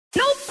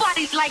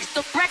Nobody likes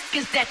the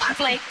records that you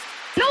play.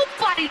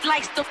 Nobody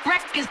likes the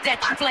records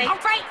that you play.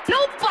 Alright?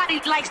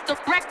 Nobody likes the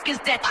records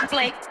that you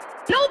play.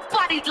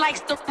 Nobody likes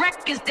the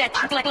records that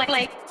you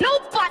play.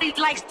 Nobody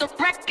likes the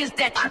records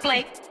that you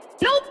play.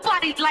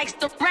 Nobody likes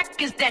the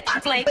records that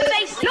you play.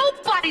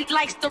 Nobody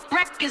likes the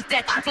records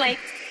that you play.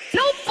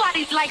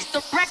 Nobody likes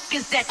the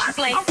records that you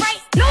play. Alright?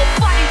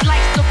 Nobody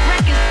likes the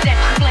records that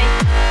you play.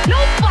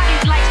 Nobody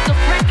likes the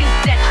records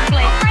that you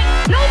play. Alright?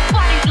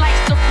 Nobody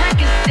likes the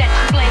records that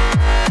you play.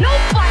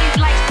 Nobody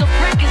likes the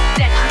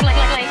records that you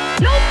play.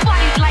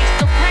 Nobody likes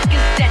the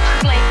records that you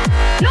play.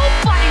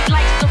 Nobody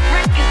likes the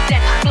records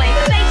that you play.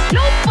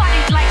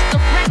 Nobody likes the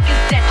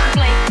records that you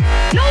play.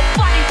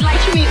 Nobody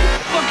likes. What you mean? What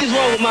the fuck is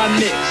wrong with my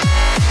mix?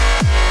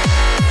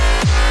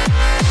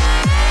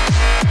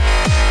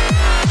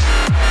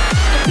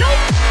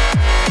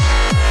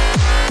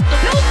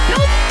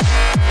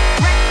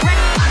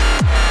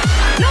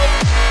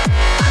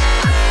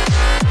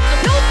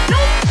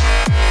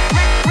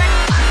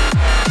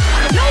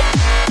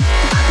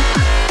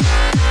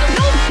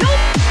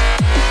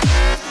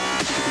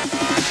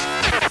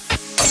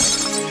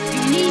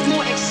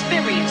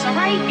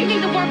 You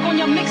need to work on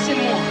your mixing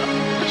more.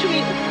 What you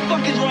mean? What the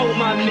fuck is wrong with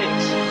my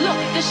mix? Look,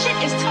 the shit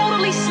is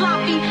totally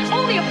sloppy.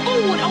 Only a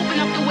fool would open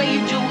up the way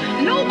you do.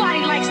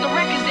 Nobody likes the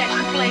records that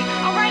you play.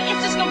 Alright?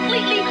 It's just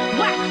completely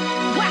whack,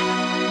 whack,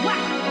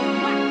 whack,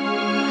 whack.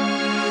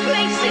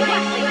 Place it,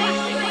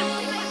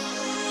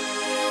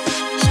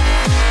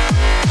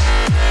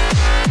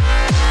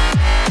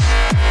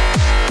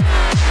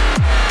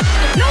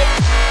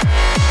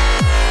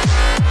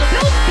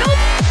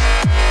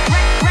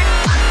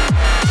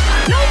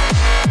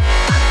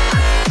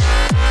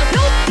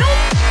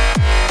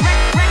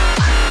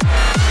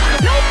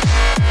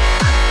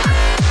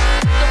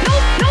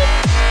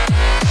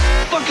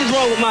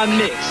 wrong with my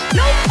mix?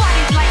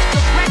 Nobody likes the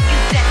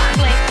records that you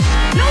play.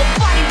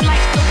 Nobody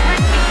likes the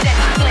records that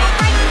you play.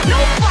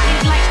 Nobody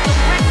likes the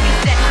records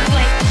that you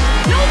play.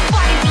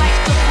 Nobody likes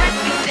the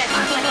records that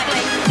you play.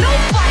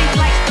 Nobody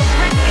likes the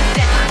records that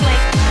you play.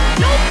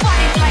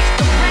 Nobody likes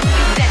the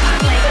records that you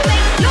play.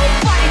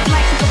 Nobody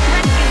likes the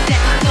records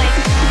that you play.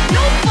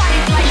 Nobody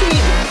likes. What you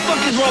mean? What the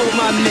fuck is wrong with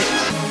my mix?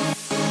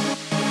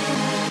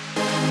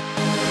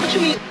 What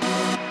you mean?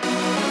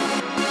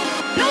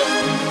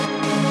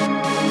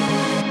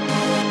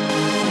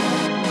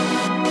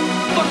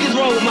 What's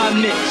wrong with my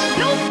mix?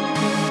 Nope.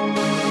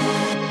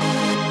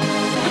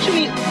 What you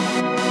mean?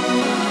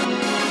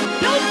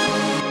 Nope.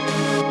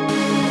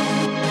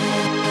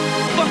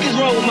 Fuck is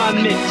wrong with my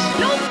mix?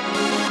 Nope.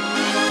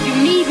 You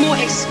need more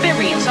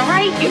experience,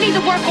 alright? You need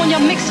to work on your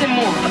mixing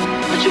more.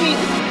 What you mean?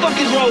 Fuck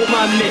is wrong with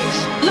my mix?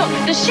 Look,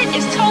 the shit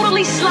is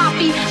totally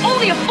sloppy.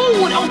 Only a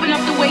fool would open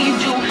up the way you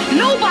do.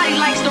 Nobody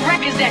likes the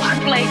records that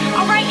you play.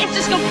 Alright? It's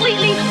just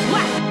completely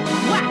whack,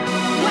 whack,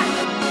 whack,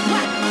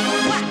 whack,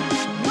 whack.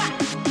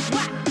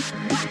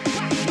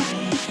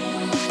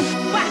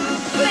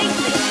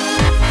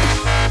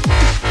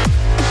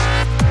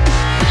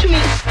 What you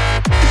mean?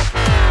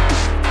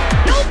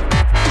 Nope.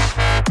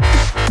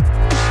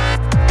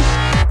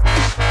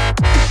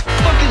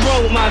 Fuck is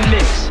wrong with my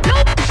mix?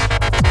 Nope.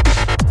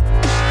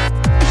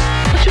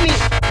 What you mean?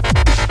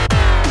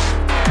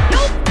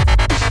 Nope.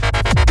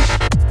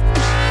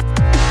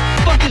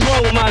 Fuck is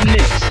wrong with my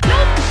mix?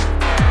 Nope.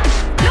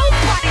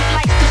 Nobody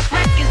likes the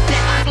records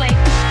that you play.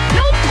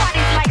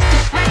 Nobody likes the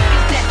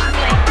records that you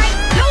play.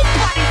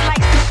 Nobody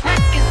likes the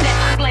records that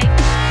you play.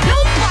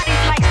 Nobody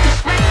likes the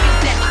records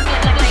that you play.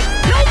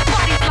 Nobody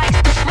likes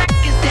the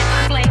records that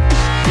you play.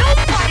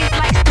 Nobody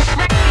likes the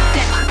records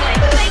that you play.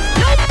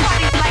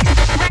 Nobody likes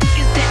the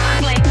records that you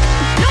play.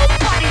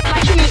 Nobody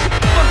likes. What you mean?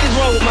 What the fuck is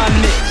wrong with my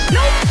mix?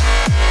 Nope.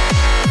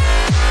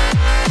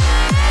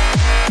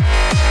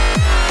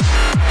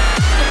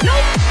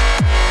 Nope.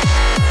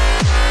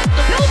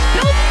 Nope. Nope.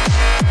 Nope.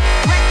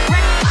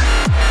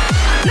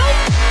 Nope. Nope.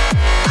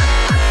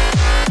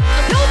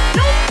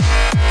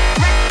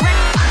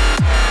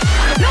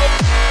 Nope.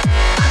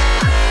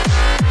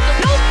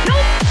 Nope.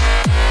 Nope.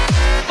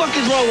 Fuck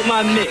is wrong with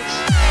my mix?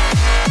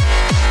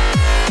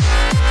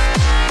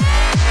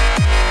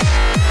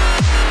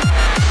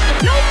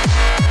 Nope. Nope.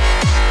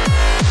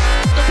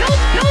 Nope.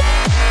 Nope.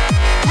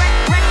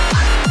 Nope.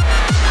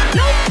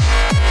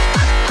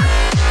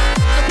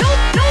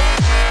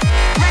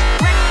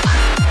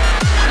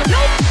 Nope.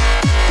 Nope.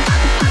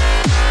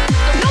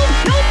 Nope.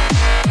 Nope.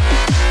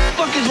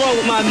 Fuck is wrong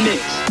with my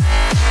mix?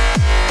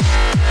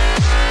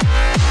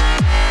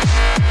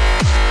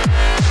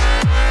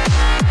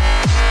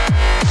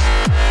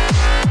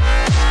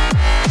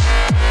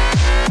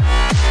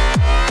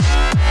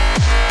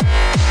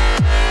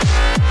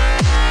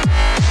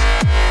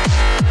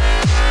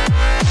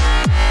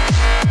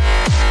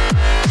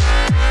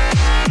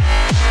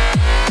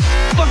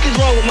 Fuck is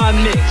wrong with my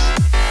mix?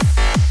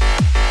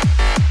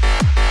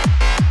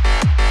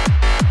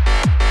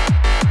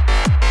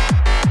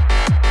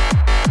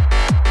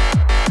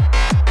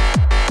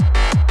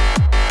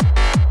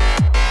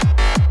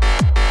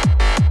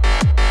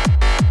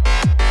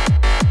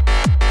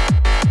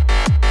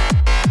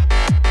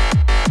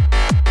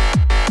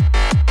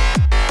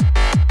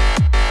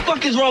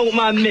 is wrong with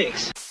my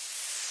mix?